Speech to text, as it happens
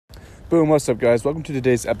Boom, what's up, guys? Welcome to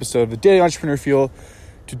today's episode of the Daily Entrepreneur Fuel.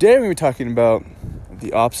 Today, we're going to be talking about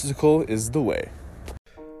the obstacle is the way.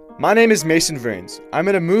 My name is Mason Vrains. I'm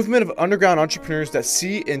in a movement of underground entrepreneurs that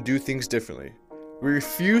see and do things differently. We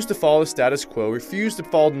refuse to follow the status quo, refuse to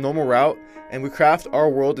follow the normal route, and we craft our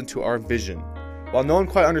world into our vision. While no one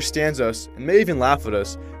quite understands us and may even laugh at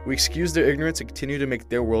us, we excuse their ignorance and continue to make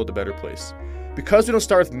their world a better place. Because we don't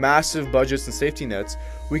start with massive budgets and safety nets,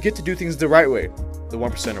 we get to do things the right way, the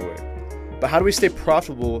 1%er way. But how do we stay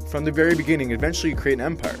profitable from the very beginning and eventually create an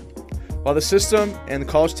empire? While the system and the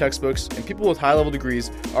college textbooks and people with high-level degrees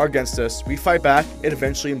are against us, we fight back and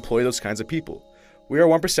eventually employ those kinds of people. We are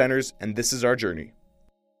 1%ers, and this is our journey.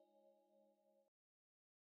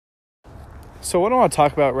 So what I want to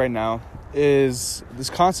talk about right now is this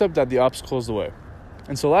concept that the obstacle is the way.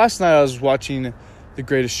 And so last night I was watching The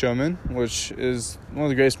Greatest Showman, which is one of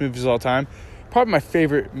the greatest movies of all time. Probably my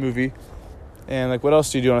favorite movie. And what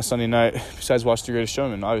else do you do on a Sunday night besides watch The Greatest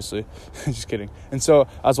Showman, obviously? Just kidding. And so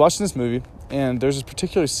I was watching this movie, and there's this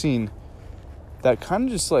particular scene that kind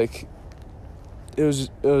of just it was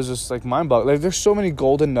just mind-boggling. There's so many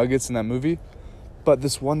golden nuggets in that movie, but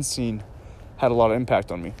this one scene had a lot of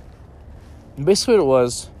impact on me. And basically what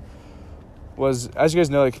it was, as you guys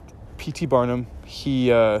know, P.T. Barnum, he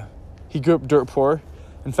grew up dirt poor.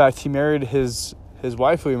 In fact, he married his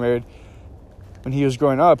wife, who he married when he was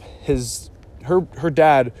growing up. Her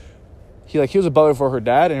dad, he was a butler for her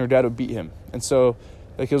dad, and her dad would beat him. And so,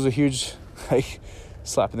 it was a huge,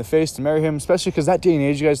 slap in the face to marry him, especially because that day and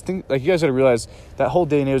age, you guys got to realize that whole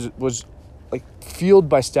day and age was fueled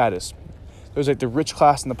by status. There was the rich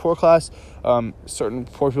class and the poor class. Certain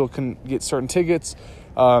poor people couldn't get certain tickets.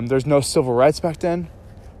 There's no civil rights back then,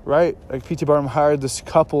 right? P.T. Barnum hired this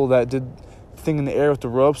couple that did the thing in the air with the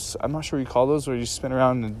ropes. I'm not sure what you call those, where you spin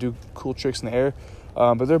around and do cool tricks in the air.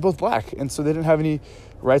 But they're both black, and so they didn't have any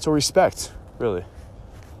rights or respect, really.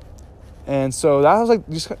 And so that was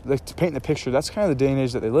just to paint the picture. That's kind of the day and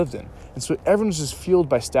age that they lived in. And so everyone's just fueled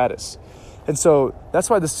by status. And so that's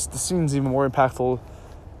why the scene's even more impactful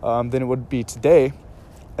than it would be today.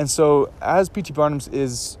 And so as P.T. Barnum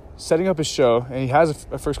is setting up his show, and he has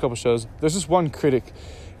a first couple shows, there's this one critic,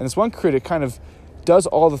 and this one critic kind of does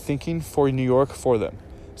all the thinking for New York for them.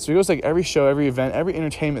 So he goes every show, every event, every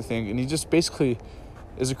entertainment thing, and he just basically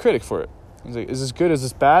is a critic for it. He's like, is this good? Is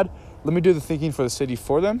this bad? Let me do the thinking for the city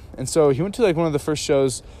for them. And so he went to one of the first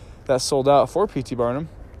shows that sold out for P.T. Barnum,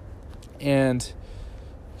 and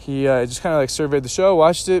he just kind of surveyed the show,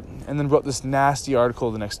 watched it, and then wrote this nasty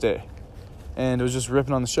article the next day. And it was just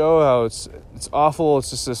ripping on the show, how it's awful, it's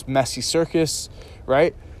just this messy circus,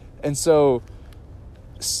 right? And so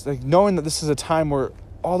knowing that this is a time where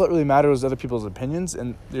all that really mattered was other people's opinions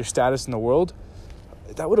and their status in the world,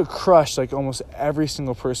 that would have crushed almost every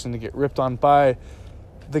single person to get ripped on by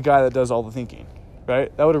the guy that does all the thinking,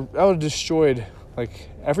 right? That would have destroyed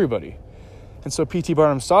everybody. And so P.T.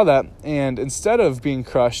 Barnum saw that, and instead of being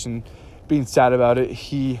crushed and being sad about it,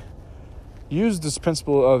 he used this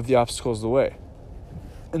principle of the obstacle is the way.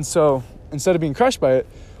 And so instead of being crushed by it,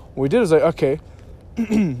 what we did was okay,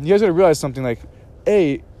 you guys got to realize something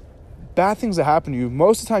bad things that happen to you,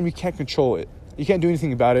 most of the time you can't control it. You can't do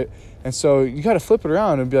anything about it. And so you got to flip it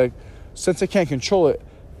around and be since I can't control it,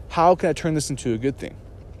 how can I turn this into a good thing?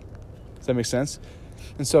 Does that make sense?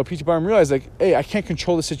 And so P.T. Barnum realized hey, I can't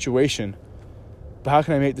control the situation, but how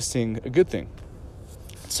can I make this thing a good thing?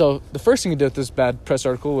 So the first thing he did with this bad press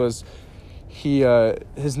article was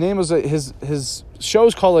his name was his show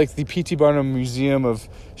is called the P.T. Barnum Museum of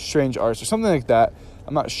Strange Arts or something like that.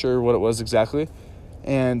 I'm not sure what it was exactly.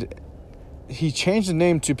 And he changed the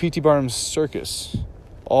name to P.T. Barnum's Circus,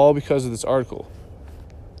 all because of this article.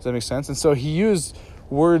 Does that make sense? And so he used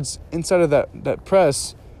words inside of that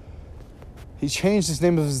press. He changed his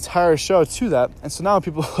name of his entire show to that. And so now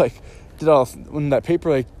people did all, when that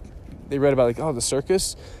paper, they read about the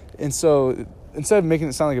circus. And so instead of making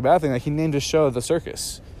it sound like a bad thing, he named his show The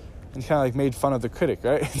Circus. And kind of made fun of the critic,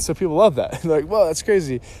 right? And so people love that. They're well, that's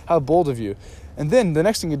crazy. How bold of you. And then the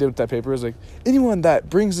next thing he did with that paper was anyone that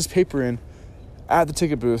brings this paper in at the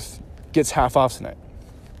ticket booth gets half off tonight.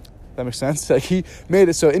 That makes sense? He made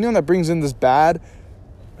it so anyone that brings in this bad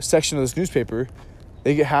section of this newspaper,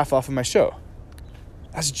 they get half off of my show.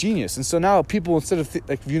 That's genius. And so now people, instead of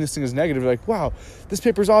viewing this thing as negative, are wow, this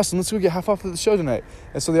paper's awesome. Let's go get half off of the show tonight.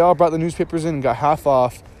 And so they all brought the newspapers in and got half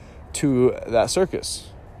off to that circus.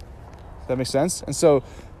 Does that make sense? And so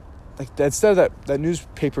instead of that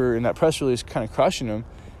newspaper and that press release kind of crushing him,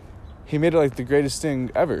 he made it the greatest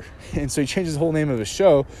thing ever. And so he changed the whole name of his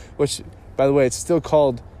show, which, by the way, it's still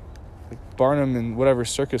called Barnum and whatever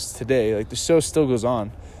Circus today. The show still goes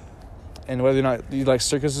on. and whether or not you like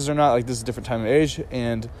circuses or not, like this is a different time of age,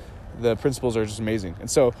 and the principles are just amazing. And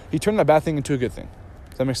so he turned that bad thing into a good thing.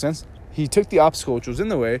 Does that make sense? He took the obstacle, which was in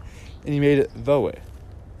the way, and he made it the way.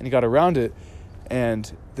 And he got around it, and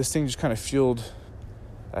this thing just kind of fueled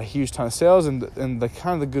a huge ton of sales and the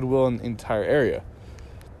kind of the goodwill in the entire area.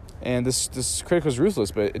 And this critic was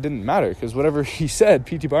ruthless, but it didn't matter because whatever he said,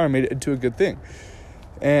 P.T. Barnum made it into a good thing.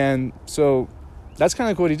 And so that's kind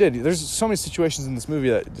of like what he did. There's so many situations in this movie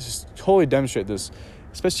that just totally demonstrate this,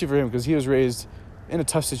 especially for him because he was raised in a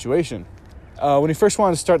tough situation. When he first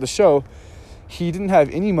wanted to start the show, he didn't have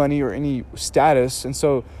any money or any status. And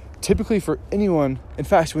so typically for anyone, in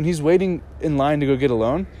fact, when he's waiting in line to go get a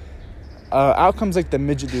loan, out comes like the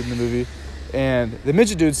midget dude in the movie. And the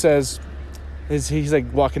midget dude says, he's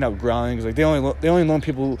like walking out growling. He's like, they only loan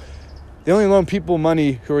people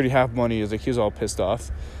money who already have money. Is like, he was all pissed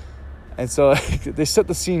off. And so like, they set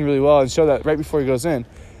the scene really well and show that right before he goes in.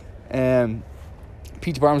 And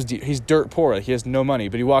P.T. Barnum's he's dirt poor. Like, he has no money,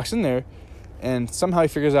 but he walks in there and somehow he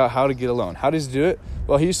figures out how to get a loan. How does he do it?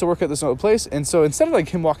 Well, he used to work at this other place. And so instead of like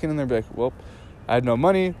him walking in there and be like, well, I had no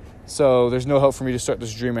money, so there's no hope for me to start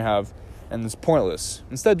this dream I have, and it's pointless.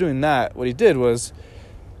 Instead of doing that, what he did was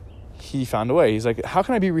he found a way. He's like, how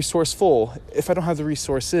can I be resourceful if I don't have the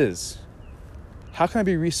resources? How can I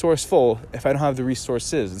be resourceful if I don't have the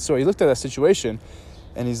resources? And so he looked at that situation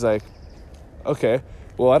and he's like, okay,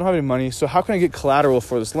 well, I don't have any money, so how can I get collateral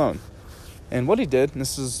for this loan? And what he did, and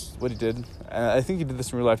this is what he did, I think he did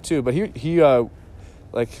this in real life too, but he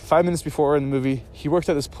like 5 minutes before in the movie, he worked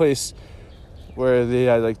at this place where they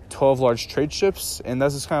had like 12 large trade ships, and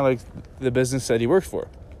that's just kind of like the business that he worked for.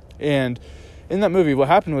 And in that movie, what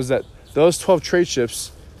happened was that those 12 trade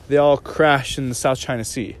ships, they all crashed in the South China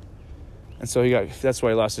Sea. And so that's why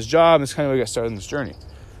he lost his job, and it's kind of why he got started in this journey.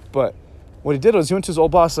 But what he did was he went to his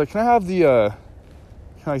old boss, like, can I have the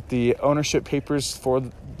the ownership papers for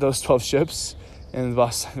those 12 ships? And the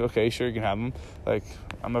boss said, okay, sure, you can have them. Like,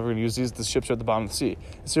 I'm never going to use these. The ships are at the bottom of the sea.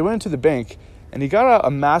 And so he went into the bank, and he got a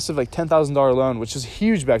massive, like, $10,000 loan, which is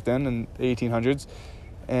huge back then in the 1800s.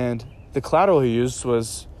 And the collateral he used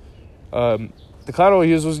was,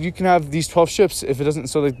 you can have these 12 ships if it doesn't.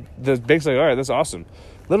 So the bank's like, all right, that's awesome.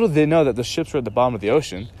 Little did they know that the ships were at the bottom of the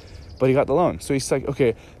ocean, but he got the loan. So he's like,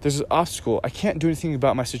 okay, there's an obstacle. I can't do anything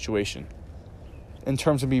about my situation in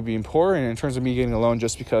terms of me being poor and in terms of me getting a loan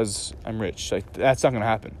just because I'm rich. Like, that's not going to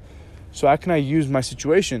happen. So how can I use my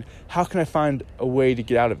situation? How can I find a way to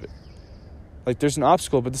get out of it? Like, there's an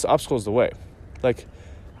obstacle, but this obstacle is the way. Like,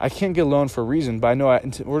 I can't get a loan for a reason, but I know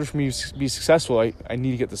in order for me to be successful, I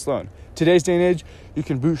need to get this loan. Today's day and age, you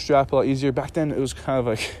can bootstrap a lot easier. Back then, it was kind of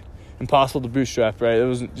like impossible to bootstrap, right?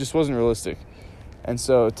 It just wasn't realistic. And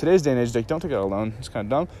so today's day and age, like, don't take out a loan. It's kind of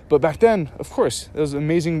dumb. But back then, of course, it was an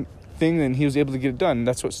amazing thing, and he was able to get it done. And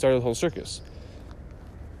that's what started the whole circus.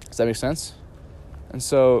 Does that make sense? And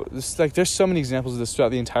so there's so many examples of this throughout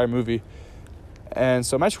the entire movie. And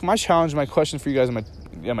so my challenge, my question for you guys,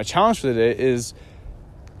 my challenge for the day is,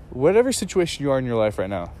 whatever situation you are in your life right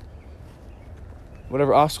now,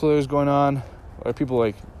 whatever obstacle is going on, or people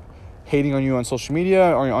like hating on you on social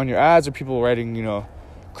media or on your ads, or people writing,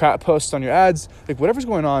 crap posts on your ads, like whatever's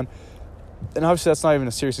going on. And obviously that's not even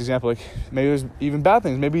a serious example. Like, maybe there's even bad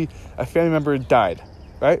things. Maybe a family member died,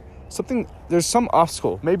 right? There's some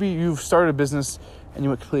obstacle. Maybe you've started a business and you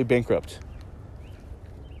went completely bankrupt,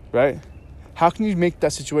 right? How can you make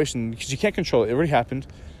that situation? Because you can't control it. It already happened.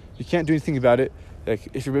 You can't do anything about it. Like,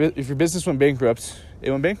 if your business went bankrupt,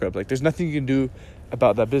 it went bankrupt. Like, there's nothing you can do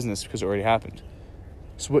about that business because it already happened.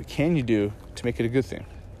 So what can you do to make it a good thing?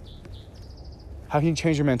 How can you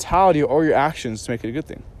change your mentality or your actions to make it a good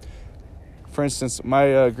thing? For instance,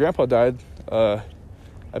 my grandpa died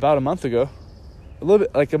about a month ago. A little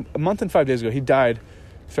bit, like a month and 5 days ago. He died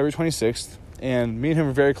February 26th, and me and him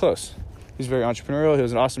were very close. He's very entrepreneurial. He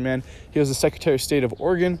was an awesome man. He was the Secretary of State of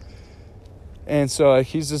Oregon. And so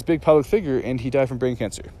he's this big public figure, and he died from brain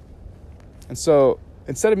cancer. And so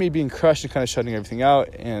instead of me being crushed and kind of shutting everything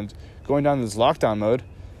out and going down this lockdown mode,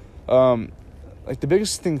 like the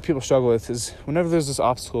biggest thing people struggle with is whenever there's this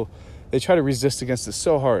obstacle, they try to resist against it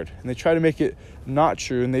so hard, and they try to make it not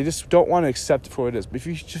true, and they just don't want to accept it for what it is. But if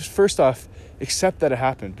you just first off accept that it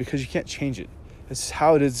happened, because you can't change it. It's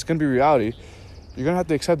how it is. It's going to be reality. You're going to have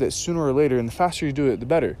to accept it sooner or later, and the faster you do it, the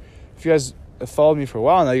better. If you guys have followed me for a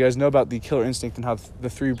while now, you guys know about the killer instinct and how the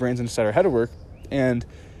three brains inside our head work. And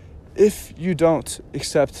if you don't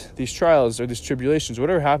accept these trials or these tribulations,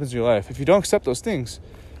 whatever happens in your life, if you don't accept those things,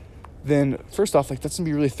 then first off, like, that's going to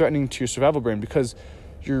be really threatening to your survival brain, because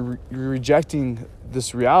you're rejecting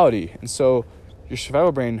this reality. And so your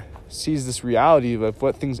survival brain sees this reality of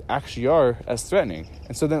what things actually are as threatening.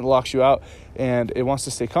 And so then it locks you out and it wants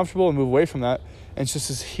to stay comfortable and move away from that. And it's just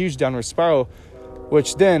this huge downward spiral,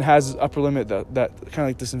 which then has an upper limit that kind of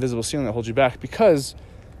like this invisible ceiling that holds you back because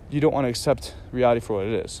you don't want to accept reality for what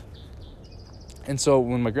it is. And so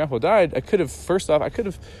when my grandpa died, I could have shut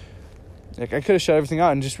everything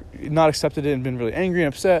out and just not accepted it and been really angry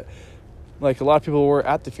and upset, like a lot of people were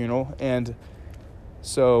at the funeral. And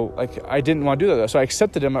so like I didn't want to do that though. So I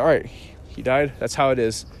accepted him. All right, he died. That's how it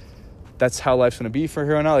is. That's how life's going to be from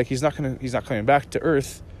here on out. Like he's not coming back to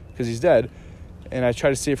earth because he's dead. And I try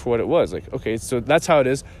to see it for what it was. Like, okay, so that's how it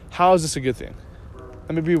is. How is this a good thing?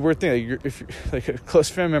 That may be a weird thing. Like if like a close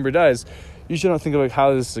family member dies, you usually don't think of like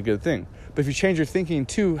how this is a good thing. But if you change your thinking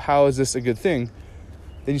to how is this a good thing,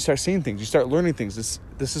 then you start seeing things. You start learning things.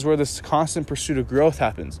 This is where this constant pursuit of growth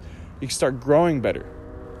happens. You can start growing better.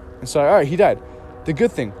 And so, all right, he died. The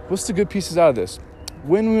good thing. What's the good pieces out of this?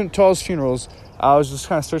 When we went to all his funerals, I was just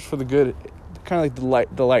kind of searching for the good, kind of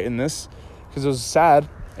like the light in this, because it was sad.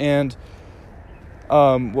 And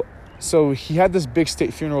so he had this big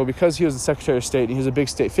state funeral because he was the Secretary of State and he was a big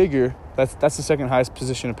state figure. That's the second highest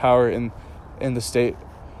position of power in the state.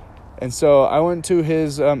 And so I went to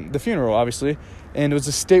his the funeral, obviously, and it was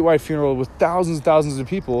a statewide funeral with thousands and thousands of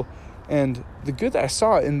people. And the good that I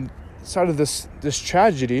saw inside of this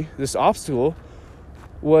tragedy, this obstacle,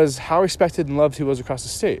 was how respected and loved he was across the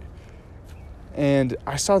state. And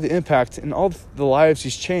I saw the impact in all the lives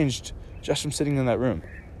he's changed just from sitting in that room.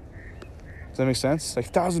 Does that make sense? Like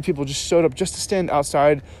thousands of people just showed up just to stand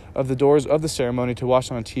outside of the doors of the ceremony to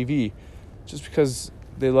watch on TV just because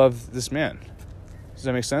they love this man. Does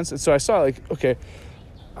that make sense? And so I saw like, okay,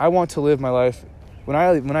 I want to live my life when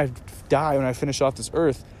I die, when I finish off this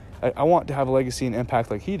earth, I want to have a legacy and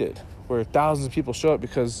impact like he did, where thousands of people show up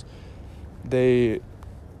because their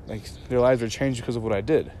lives were changed because of what I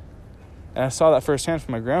did. And I saw that firsthand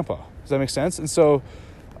from my grandpa. Does that make sense? And so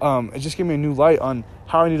it just gave me a new light on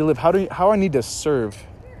how I need to live, how I need to serve,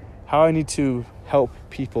 how I need to help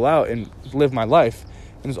people out and live my life.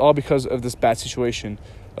 And it's all because of this bad situation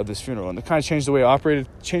of this funeral. And it kind of changed the way I operated,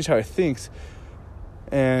 changed how I think.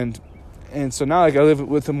 And so now like I live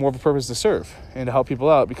with a more of a purpose to serve and to help people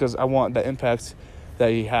out because I want that impact that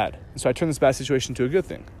he had. And so I turned this bad situation to a good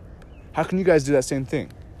thing. How can you guys do that same thing?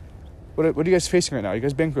 What are you guys facing right now? Are you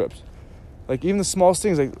guys bankrupt? Like even the smallest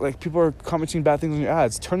things, like people are commenting bad things on your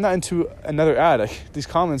ads. Turn that into another ad. Like these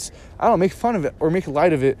comments, I don't make fun of it or make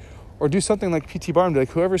light of it or do something like PT Barnum. Like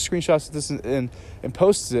whoever screenshots this and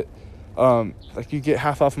posts it, like you get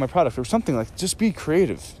half off of my product or something. Like just be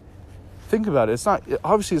creative. Think about it. It's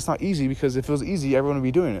not easy because if it was easy, everyone would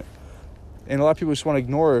be doing it. And a lot of people just want to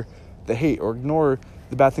ignore the hate or ignore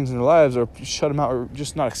the bad things in their lives or shut them out or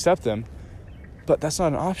just not accept them. But that's not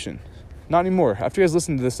an option. Not anymore. After you guys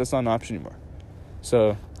listen to this, that's not an option anymore.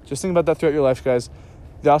 So just think about that throughout your life, guys.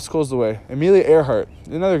 The obstacle is the way. Amelia Earhart,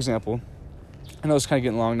 another example. I know it's kind of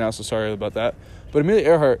getting long now, so sorry about that. But Amelia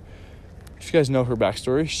Earhart, if you guys know her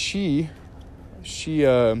backstory, she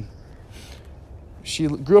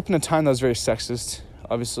grew up in a time that was very sexist,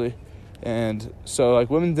 obviously. And so like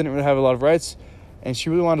women didn't really have a lot of rights, and she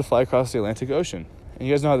really wanted to fly across the Atlantic Ocean. And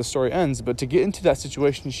you guys know how the story ends, but to get into that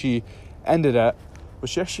situation she ended at, well,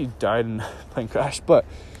 she actually died in a plane crash. But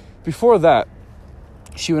before that,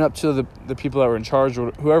 she went up to the people that were in charge or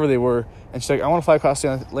whoever they were, and she's like, I want to fly across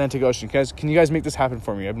the Atlantic Ocean. Can you guys make this happen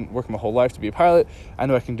for me? I've been working my whole life to be a pilot. I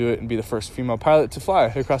know I can do it and be the first female pilot to fly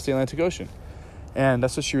across the Atlantic Ocean. And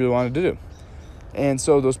that's what she really wanted to do. And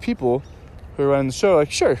so those people who are running the show are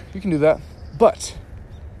like, sure, you can do that, but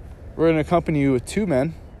we're going to accompany you with two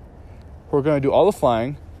men who are going to do all the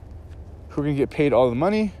flying, who are going to get paid all the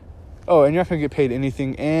money. Oh, and you're not going to get paid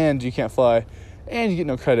anything, and you can't fly, and you get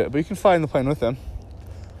no credit, but you can fly in the plane with them,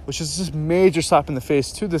 which is just major slap in the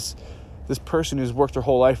face to this person who's worked their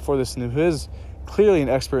whole life for this and who is clearly an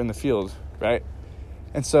expert in the field, right?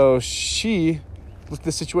 And so she looked at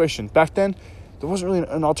the situation. Back then, there wasn't really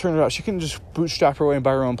an alternative out. She couldn't just bootstrap her way and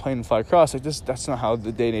buy her own plane and fly across. Like this, that's not how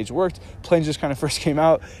the day and age worked. Planes just kind of first came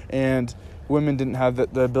out, and women didn't have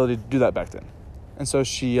the ability to do that back then. And so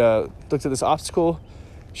she looked at this obstacle.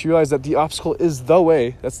 She realized that the obstacle is the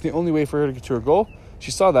way. That's the only way for her to get to her goal.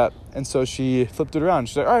 She saw that, and so she flipped it around.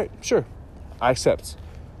 She's like, all right, sure, I accept.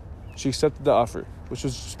 She accepted the offer, which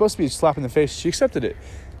was supposed to be a slap in the face. She accepted it.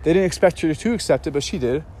 They didn't expect her to accept it, but she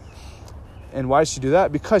did. And why did she do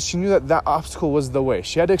that? Because she knew that obstacle was the way.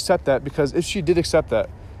 She had to accept that because if she did accept that,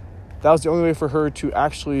 that was the only way for her to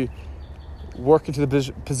actually work into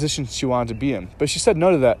the position she wanted to be in. But if she said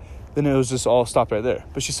no to that, then it was just all stopped right there.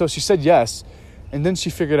 But she said yes, and then she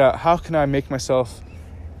figured out, how can I make myself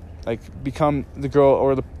Like, become the girl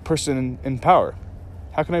or the person in power?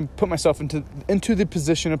 How can I put myself into the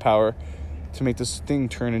position of power to make this thing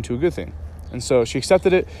turn into a good thing? And so she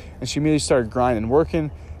accepted it, and she immediately started grinding and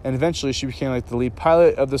working, and eventually she became like the lead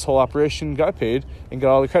pilot of this whole operation, got paid, and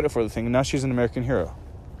got all the credit for the thing, and now she's an American hero.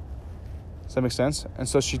 Does that make sense? And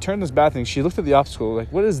so she turned this bad thing. She looked at the obstacle,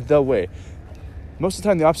 like, what is the way? Most of the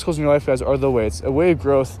time, the obstacles in your life, guys, are the way. It's a way of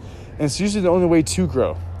growth, and it's usually the only way to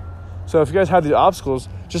grow. So if you guys have the obstacles,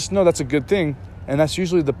 just know that's a good thing, and that's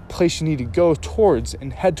usually the place you need to go towards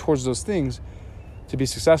and head towards those things to be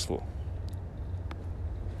successful.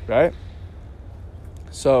 Right?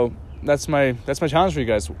 So that's my challenge for you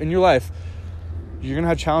guys. In your life, you're going to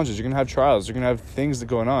have challenges. You're going to have trials. You're going to have things that are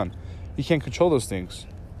going on. You can't control those things.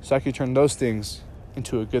 So how can you turn those things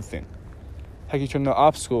into a good thing? How can you turn the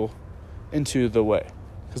obstacle into the way?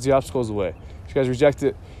 Because the obstacle is the way. If you guys reject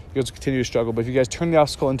it, you guys will continue to struggle. But if you guys turn the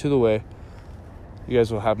obstacle into the way, you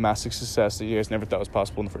guys will have massive success that you guys never thought was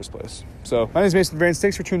possible in the first place. So my name is Mason Vrains.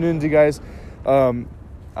 Thanks for tuning in, you guys.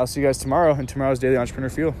 I'll see you guys tomorrow in tomorrow's Daily Entrepreneur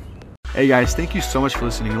Feel. Hey guys, thank you so much for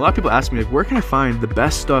listening. A lot of people ask me, like, where can I find the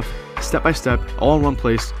best stuff step by step, all in one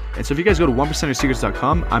place? And so if you guys go to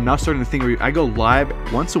 1%secrets.com, I'm now starting a thing where I go live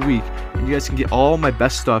once a week, and you guys can get all my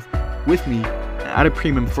best stuff with me at a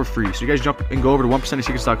premium for free. So you guys jump and go over to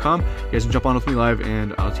 1%secrets.com. You guys can jump on with me live,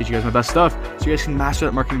 and I'll teach you guys my best stuff so you guys can master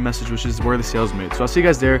that marketing message, which is where the sales is made. So I'll see you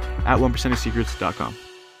guys there at 1%secrets.com.